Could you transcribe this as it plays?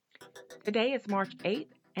Today is March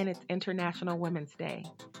 8th and it's International Women's Day.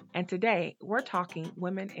 And today we're talking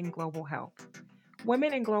Women in Global Health.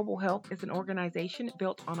 Women in Global Health is an organization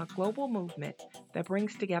built on a global movement that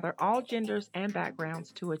brings together all genders and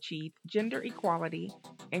backgrounds to achieve gender equality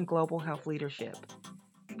in global health leadership.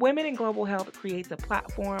 Women in Global Health creates a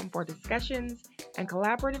platform for discussions and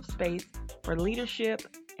collaborative space for leadership,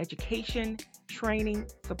 education, training,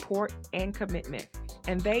 support, and commitment.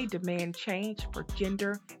 And they demand change for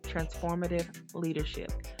gender transformative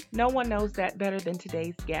leadership. No one knows that better than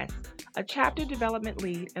today's guest, a chapter development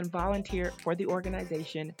lead and volunteer for the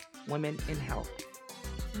organization Women in Health.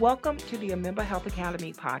 Welcome to the Amemba Health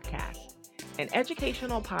Academy podcast, an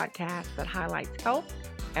educational podcast that highlights health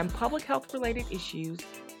and public health related issues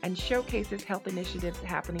and showcases health initiatives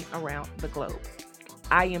happening around the globe.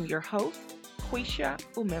 I am your host, Quisha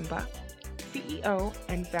Umemba, CEO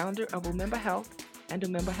and founder of Umemba Health and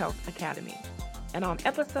Umemba Health Academy. And on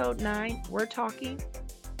episode 9, we're talking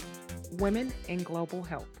Women in Global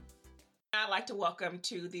Health. I'd like to welcome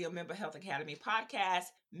to the Umemba Health Academy podcast,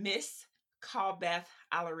 Miss Calbeth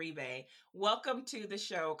Alaribe. Welcome to the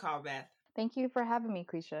show, Calbeth. Thank you for having me,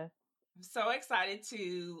 Quisha. I'm so excited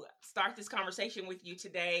to start this conversation with you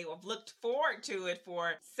today. I've looked forward to it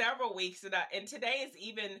for several weeks, and today is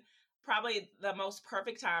even probably the most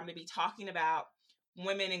perfect time to be talking about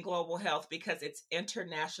women in global health because it's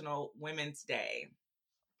International Women's Day.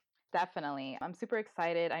 Definitely. I'm super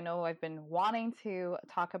excited. I know I've been wanting to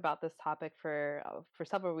talk about this topic for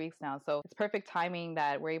several weeks now. So it's perfect timing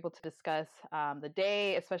that we're able to discuss the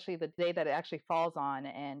day, especially the day that it actually falls on,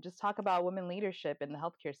 and just talk about women leadership in the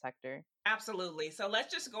healthcare sector. Absolutely. So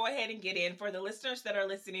let's just go ahead and get in. For the listeners that are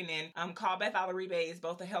listening in, Calbeth Alaribe is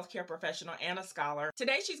both a healthcare professional and a scholar.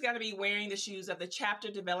 Today, she's going to be wearing the shoes of the chapter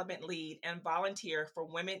development lead and volunteer for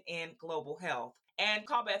Women in Global Health. And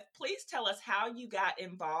Calbeth, please tell us how you got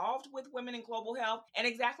involved with Women in Global Health and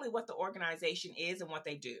exactly what the organization is and what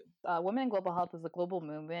they do. Women in Global Health is a global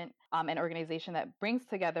movement, an organization that brings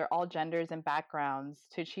together all genders and backgrounds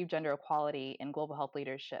to achieve gender equality in global health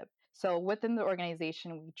leadership. So within the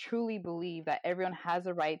organization, we truly believe that everyone has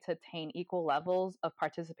a right to attain equal levels of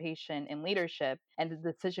participation in leadership and the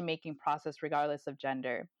decision-making process regardless of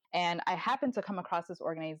gender. And I happened to come across this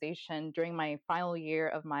organization during my final year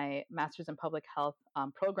of my Master's in Public Health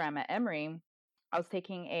program at Emory. I was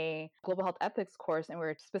taking a global health ethics course, and we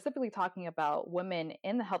were specifically talking about women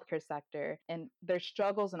in the healthcare sector and their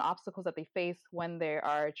struggles and obstacles that they face when they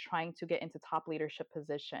are trying to get into top leadership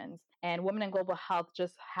positions. And Women in Global Health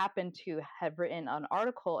just happened to have written an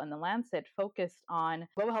article in The Lancet focused on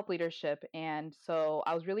global health leadership. And so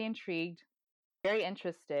I was really intrigued, very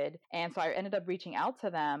interested. And so I ended up reaching out to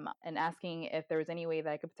them and asking if there was any way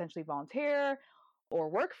that I could potentially volunteer or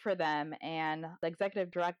work for them. And the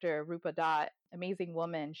executive director, Rupa Dutt, amazing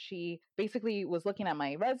woman, she basically was looking at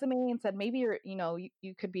my resume and said, maybe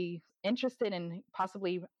you could be interested in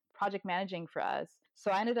possibly project managing for us. So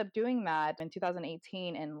I ended up doing that in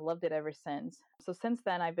 2018 and loved it ever since. So since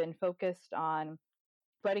then, I've been focused on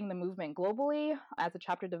spreading the movement globally as a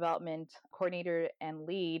chapter development coordinator and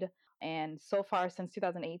lead. And so far, since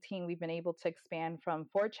 2018, we've been able to expand from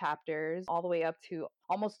 4 chapters all the way up to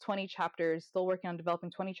almost 20 chapters, still working on developing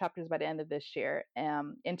 20 chapters by the end of this year,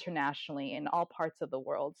 internationally in all parts of the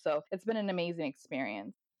world. So it's been an amazing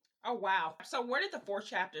experience. Oh, wow. So where did the 4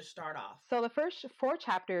 chapters start off? So the first 4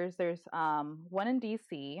 chapters, there's one in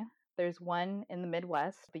DC, there's one in the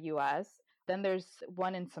Midwest, the US, then there's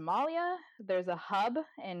one in Somalia, there's a hub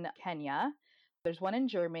in Kenya, there's one in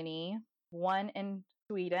Germany, one in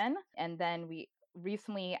Sweden, and then we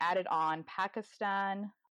recently added on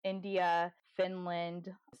Pakistan, India, Finland,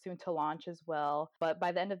 soon to launch as well. But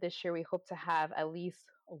by the end of this year, we hope to have at least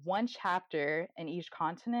one chapter in each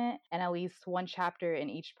continent and at least one chapter in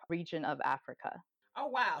each region of Africa. Oh,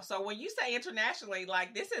 wow. So when you say internationally,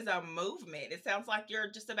 like this is a movement. It sounds like you're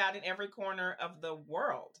just about in every corner of the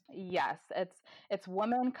world. Yes, it's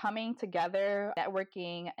women coming together,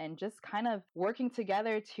 networking, and just kind of working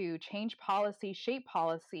together to change policy, shape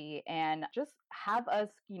policy, and just have us,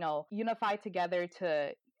 unify together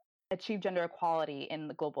to achieve gender equality in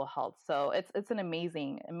the global health. So it's an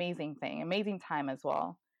amazing, amazing thing, amazing time as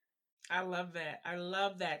well. I love that. I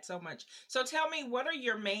love that so much. So tell me, what are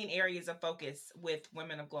your main areas of focus with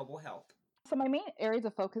Women of Global Health? So my main areas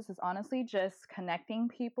of focus is honestly just connecting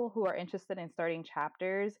people who are interested in starting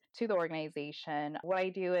chapters to the organization. What I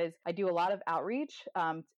do is I do a lot of outreach.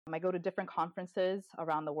 I go to different conferences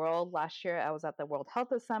around the world. Last year, I was at the World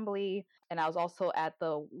Health Assembly, and I was also at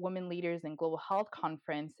the Women Leaders in Global Health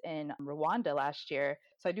Conference in Rwanda last year.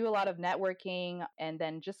 So I do a lot of networking and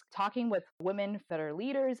then just talking with women that are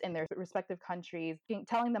leaders in their respective countries,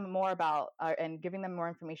 telling them more about and giving them more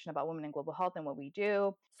information about women in global health and what we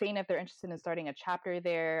do, saying if they're interested in starting a chapter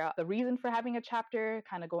there, the reason for having a chapter,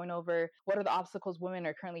 kind of going over what are the obstacles women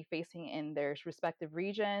are currently facing in their respective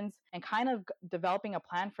regions, and kind of developing a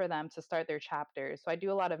plan for them to start their chapters. So I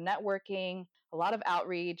do a lot of networking, a lot of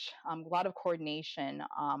outreach, a lot of coordination.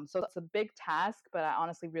 So it's a big task, but I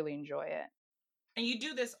honestly really enjoy it. And you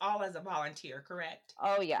do this all as a volunteer, correct?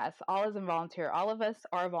 Oh, yes. All as a volunteer. All of us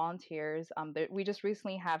are volunteers. We just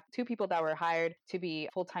recently have 2 people that were hired to be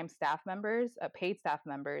full-time staff members, paid staff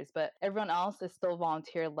members, but everyone else is still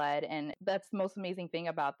volunteer led. And that's the most amazing thing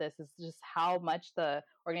about this is just how much the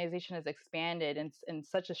organization has expanded in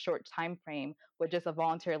such a short time frame with just a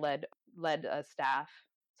volunteer led staff.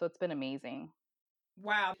 So it's been amazing.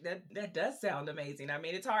 Wow, that does sound amazing. I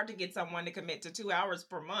mean, it's hard to get someone to commit to 2 hours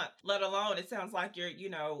per month, let alone it sounds like you're,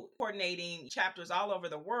 coordinating chapters all over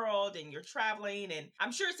the world and you're traveling. And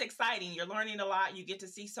I'm sure it's exciting. You're learning a lot. You get to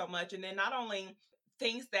see so much. And then not only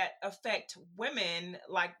things that affect women,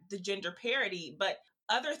 like the gender parity, but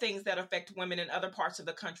other things that affect women in other parts of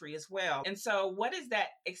the country as well. And so what has that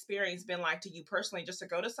experience been like to you personally, just to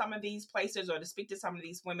go to some of these places or to speak to some of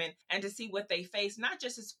these women and to see what they face, not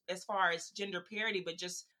just as far as gender parity, but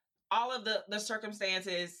just all of the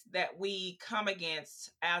circumstances that we come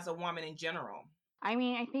against as a woman in general? I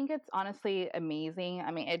mean, I think it's honestly amazing.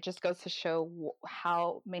 I mean, it just goes to show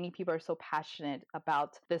how many people are so passionate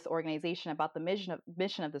about this organization, about the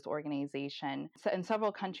mission of this organization. So in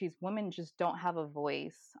several countries, women just don't have a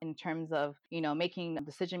voice in terms of, making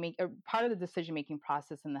part of the decision making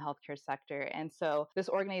process in the healthcare sector. And so this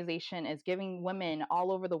organization is giving women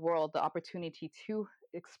all over the world the opportunity to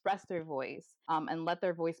express their voice and let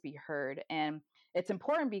their voice be heard. And it's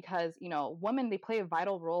important because, women, they play a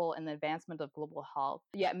vital role in the advancement of global health,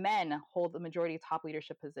 yet men hold the majority of top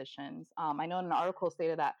leadership positions. I know in an article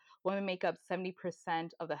stated that women make up 70%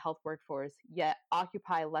 of the health workforce, yet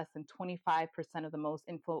occupy less than 25% of the most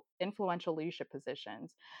influential leadership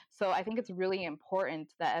positions. So I think it's really important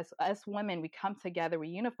that as women, we come together, we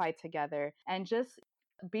unify together, and just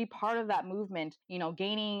be part of that movement,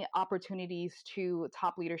 gaining opportunities to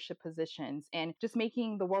top leadership positions and just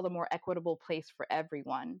making the world a more equitable place for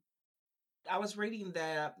everyone. I was reading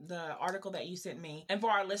the article that you sent me. And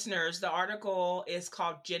for our listeners, the article is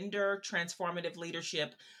called Gender Transformative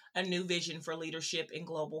Leadership, a New Vision for Leadership in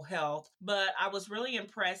Global Health. But I was really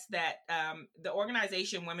impressed that the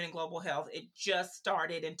organization Women in Global Health, it just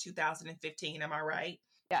started in 2015. Am I right?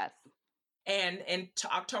 Yes. And in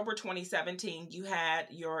October 2017, you had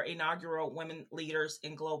your inaugural Women Leaders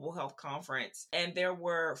in Global Health Conference. And there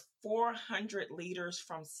were 400 leaders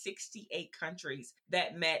from 68 countries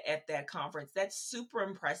that met at that conference. That's super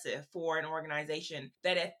impressive for an organization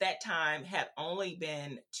that at that time had only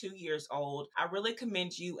been 2 years old. I really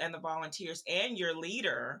commend you and the volunteers and your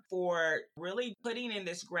leader for really putting in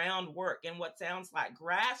this groundwork and what sounds like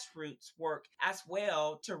grassroots work as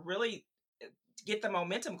well to really get the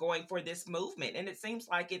momentum going for this movement. And it seems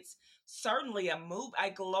like it's certainly a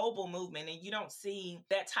global movement, and you don't see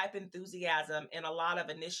that type of enthusiasm in a lot of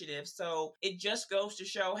initiatives. So it just goes to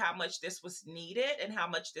show how much this was needed and how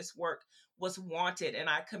much this work was wanted. And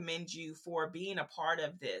I commend you for being a part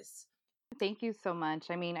of this. Thank you so much.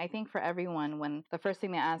 I mean, I think for everyone, when the first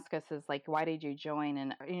thing they ask us is like, why did you join?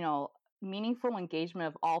 And, meaningful engagement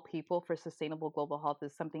of all people for sustainable global health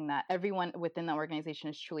is something that everyone within the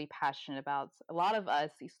organization is truly passionate about. A lot of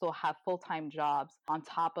us still have full-time jobs on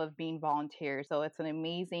top of being volunteers. So it's an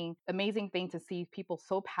amazing, amazing thing to see people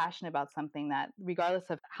so passionate about something that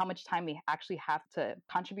regardless of how much time they actually have to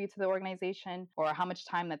contribute to the organization or how much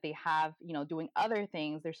time that they have, doing other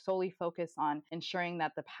things, they're solely focused on ensuring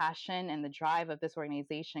that the passion and the drive of this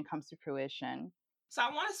organization comes to fruition. So I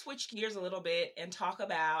want to switch gears a little bit and talk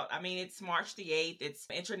about, it's March the 8th, it's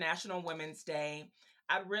International Women's Day.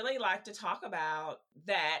 I'd really like to talk about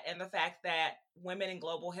that and the fact that Women in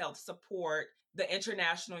Global Health support the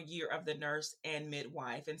International Year of the Nurse and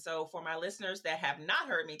Midwife. And so for my listeners that have not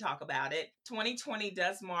heard me talk about it, 2020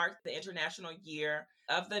 does mark the International Year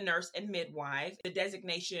of the Nurse and Midwife. The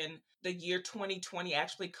designation, the year 2020,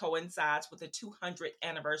 actually coincides with the 200th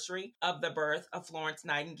anniversary of the birth of Florence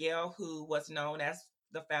Nightingale, who was known as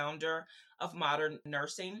the founder of modern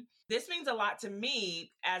nursing. This means a lot to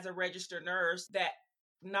me as a registered nurse that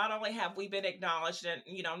not only have we been acknowledged and,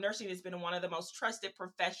 nursing has been one of the most trusted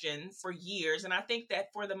professions for years. And I think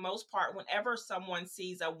that for the most part, whenever someone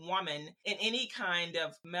sees a woman in any kind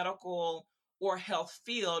of medical or health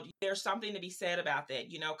field, there's something to be said about that,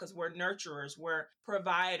 because we're nurturers, we're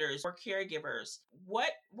providers, we're caregivers.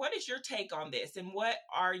 What is your take on this? And what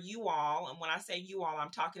are you all, and when I say you all,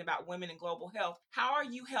 I'm talking about women in global health, how are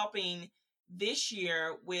you helping this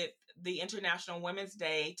year with the International Women's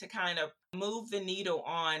Day to kind of move the needle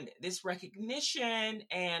on this recognition?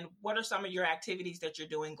 And what are some of your activities that you're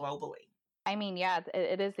doing globally? I mean, yeah,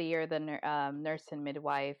 it is the year of the nurse and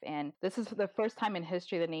midwife. And this is the first time in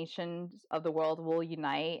history the nations of the world will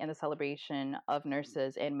unite in the celebration of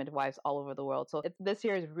nurses and midwives all over the world. So this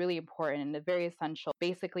year is really important and very essential.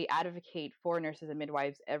 Basically, advocate for nurses and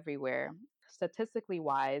midwives everywhere. Statistically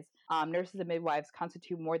wise, nurses and midwives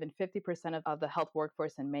constitute more than 50% of the health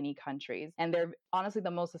workforce in many countries. And they're honestly the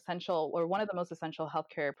most essential, or one of the most essential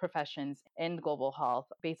healthcare professions in global health,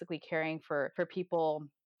 basically caring for people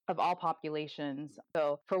of all populations.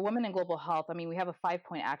 So for women in global health, I mean, we have a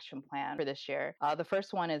 5-point action plan for this year. The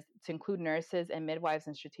first one is to include nurses and midwives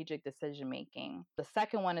in strategic decision making. The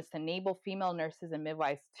second one is to enable female nurses and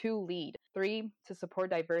midwives to lead. 3, to support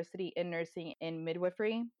diversity in nursing and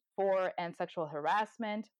midwifery. 4, end sexual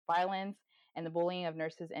harassment, violence, and the bullying of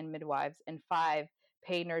nurses and midwives. And 5,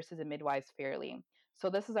 pay nurses and midwives fairly. So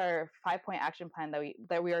this is our 5-point action plan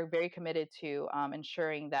that we are very committed to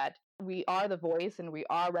ensuring that we are the voice and we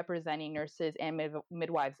are representing nurses and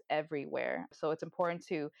midwives everywhere. So it's important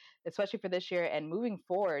to, especially for this year and moving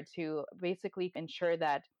forward, to basically ensure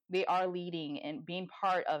that they are leading and being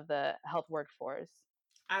part of the health workforce.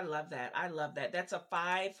 I love that. I love that. That's a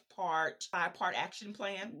five-part action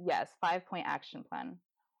plan. Yes, 5-point action plan.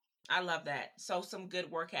 I love that. So some good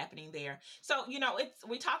work happening there. So, we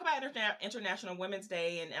talk about International Women's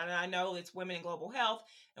Day, and I know it's women in global health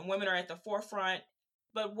and women are at the forefront.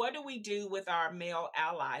 But what do we do with our male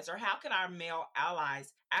allies, or how can our male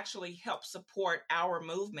allies actually help support our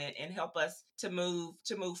movement and help us to move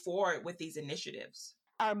forward with these initiatives?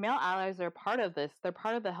 Our male allies are part of this. They're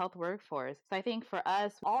part of the health workforce. So I think for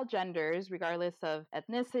us, all genders, regardless of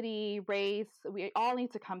ethnicity, race, we all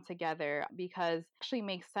need to come together, because it actually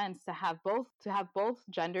makes sense to have both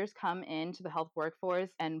genders come into the health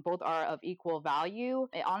workforce and both are of equal value.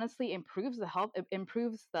 It honestly improves the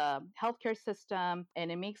healthcare system,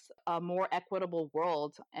 and it makes a more equitable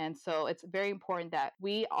world. And so it's very important that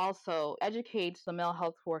we also educate the male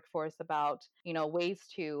health workforce about,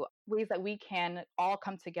 ways that we can all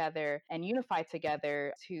come together and unify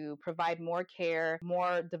together to provide more care,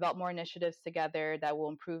 develop more initiatives together that will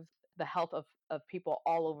improve the health of people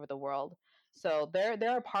all over the world. So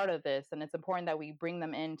they're a part of this, and it's important that we bring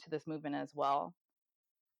them into this movement as well.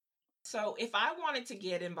 So if I wanted to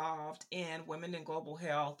get involved in Women in Global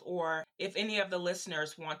Health, or if any of the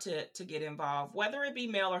listeners want to get involved, whether it be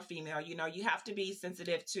male or female, you have to be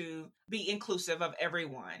sensitive to be inclusive of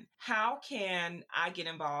everyone. How can I get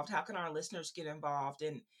involved? How can our listeners get involved?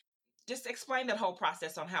 And just explain that whole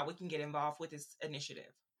process on how we can get involved with this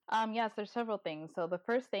initiative. Yes, there's several things. So the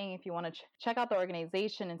first thing, if you want to check out the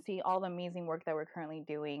organization and see all the amazing work that we're currently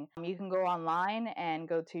doing, you can go online and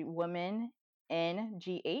go to womengh.org.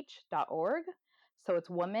 So it's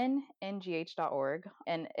womengh.org.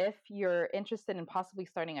 And if you're interested in possibly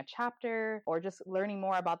starting a chapter or just learning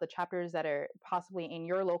more about the chapters that are possibly in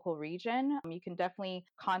your local region, you can definitely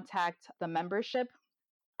contact the membership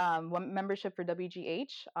for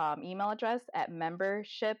WGH email address at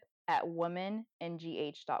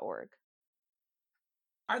membership@womengh.org.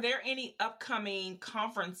 Are there any upcoming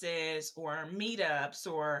conferences or meetups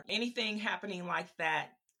or anything happening like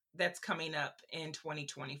that that's coming up in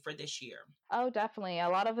 2020 for this year? Oh, definitely. A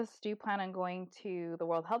lot of us do plan on going to the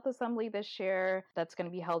World Health Assembly this year. That's going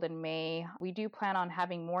to be held in May. We do plan on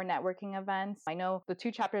having more networking events. I know the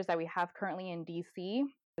 2 chapters that we have currently in DC,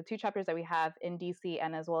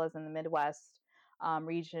 and as well as in the Midwest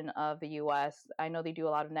region of the US. I know they do a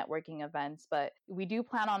lot of networking events, but we do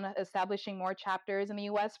plan on establishing more chapters in the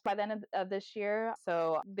US by the end of this year.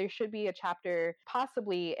 So there should be a chapter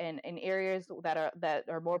possibly in areas that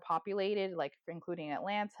are more populated, like including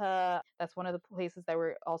Atlanta. That's one of the places that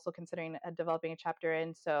we're also considering developing a chapter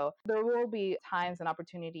in. So there will be times and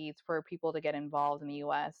opportunities for people to get involved in the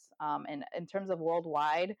US. And in terms of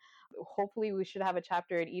worldwide, hopefully we should have a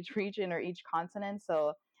chapter in each region or each continent.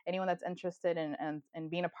 So anyone that's interested in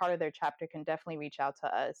being a part of their chapter can definitely reach out to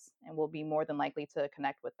us, and we'll be more than likely to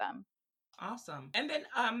connect with them. Awesome. And then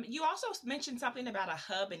you also mentioned something about a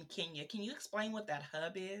hub in Kenya. Can you explain what that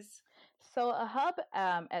hub is? So a hub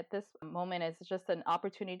at this moment is just an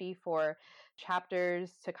opportunity for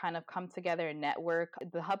chapters to kind of come together and network.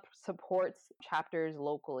 The hub supports chapters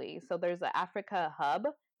locally. So there's an Africa hub,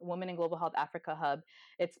 Women in Global Health Africa Hub.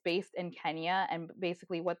 It's based in Kenya. And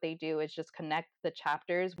basically, what they do is just connect the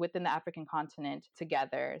chapters within the African continent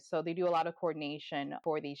together. So they do a lot of coordination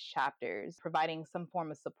for these chapters, providing some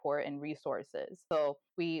form of support and resources. So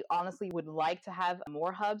we honestly would like to have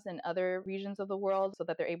more hubs in other regions of the world so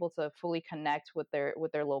that they're able to fully connect with their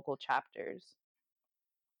local chapters.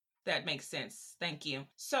 That makes sense. Thank you.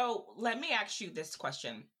 So let me ask you this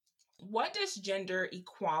question. What does gender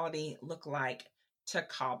equality look like to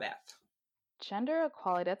Calbeth? Gender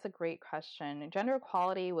equality, that's a great question. Gender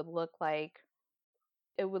equality would look like,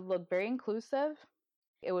 it would look very inclusive.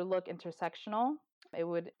 It would look intersectional. It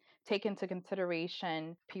would take into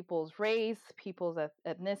consideration people's race, people's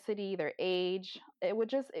ethnicity, their age. It would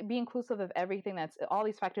just be inclusive of everything, that's all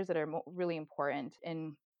these factors that are really important.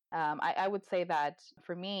 And I would say that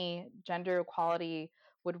for me, gender equality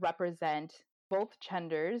would represent both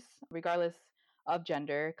genders, regardless of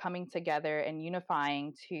gender, coming together and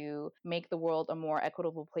unifying to make the world a more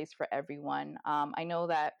equitable place for everyone. I know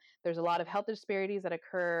that there's a lot of health disparities that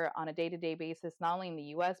occur on a day-to-day basis, not only in the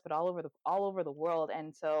U.S. but all over the world.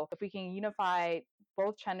 And so, if we can unify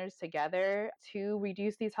both genders together to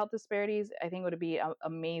reduce these health disparities, I think it would be an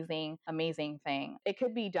amazing, amazing thing. It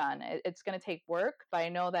could be done. It's going to take work, but I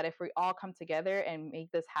know that if we all come together and make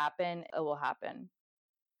this happen, it will happen.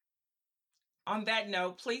 On that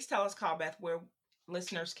note, please tell us, Calbeth, where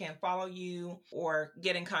listeners can follow you or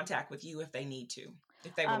get in contact with you if they need to,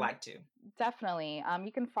 if they would like to. Definitely.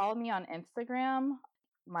 You can follow me on Instagram.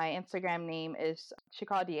 My Instagram name is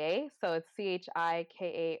Chikaodi, so it's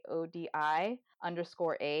CHIKAODI_A.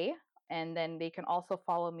 And then they can also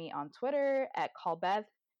follow me on Twitter at Calbeth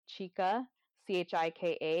Chika,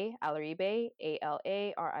 CHIKA Alaribe,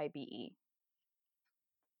 ALARIBE.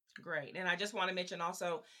 Great. And I just want to mention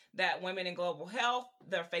also that Women in Global Health,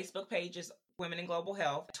 their Facebook page is Women in Global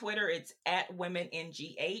Health. Twitter, it's at Women in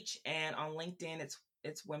GH. And on LinkedIn,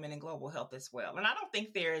 it's Women in Global Health as well. And I don't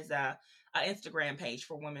think there is a Instagram page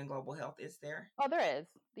for Women in Global Health, is there? Oh, there is.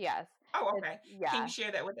 Yes. Oh, okay. Can you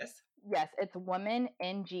share that with us? Yes, it's Women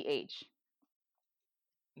in GH.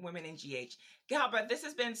 Women in GH. Calbeth, this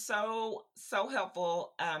has been so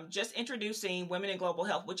helpful. Just introducing Women in Global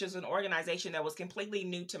Health, which is an organization that was completely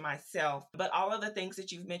new to myself. But all of the things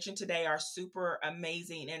that you've mentioned today are super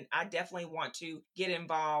amazing, and I definitely want to get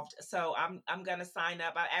involved. So I'm going to sign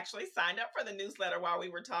up. I actually signed up for the newsletter while we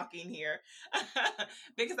were talking here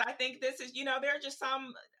because I think this is, there are just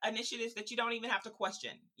some initiatives that you don't even have to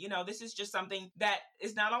question. This is just something that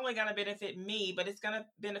is not only going to benefit me, but it's going to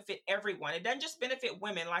benefit everyone. It doesn't just benefit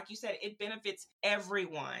women. Like you said, it benefits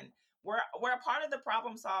everyone. We're a part of the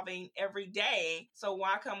problem solving every day. So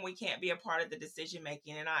why come we can't be a part of the decision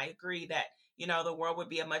making? And I agree that, the world would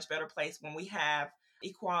be a much better place when we have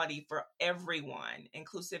equality for everyone,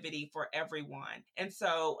 inclusivity for everyone. And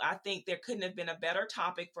so I think there couldn't have been a better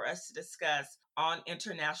topic for us to discuss on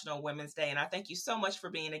International Women's Day. And I thank you so much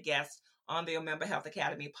for being a guest on the Omemba Health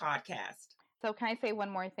Academy podcast. So can I say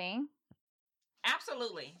one more thing?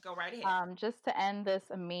 Absolutely. Go right ahead. Just to end this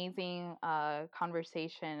amazing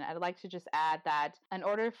conversation, I'd like to just add that in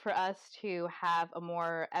order for us to have a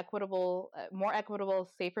more equitable,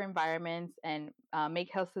 safer environments and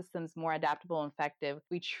make health systems more adaptable and effective,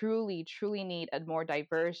 we truly, truly need a more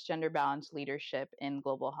diverse, gender-balanced leadership in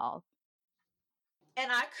global health.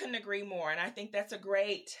 And I couldn't agree more. And I think that's a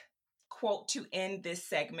great quote to end this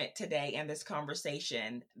segment today and this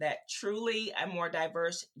conversation, that truly a more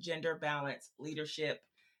diverse, gender balanced leadership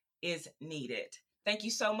is needed. Thank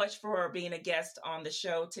you so much for being a guest on the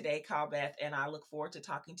show today, Calbeth, and I look forward to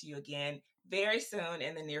talking to you again very soon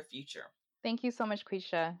in the near future. Thank you so much,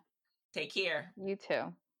 Quisha. Take care. You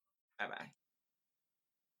too. Bye-bye.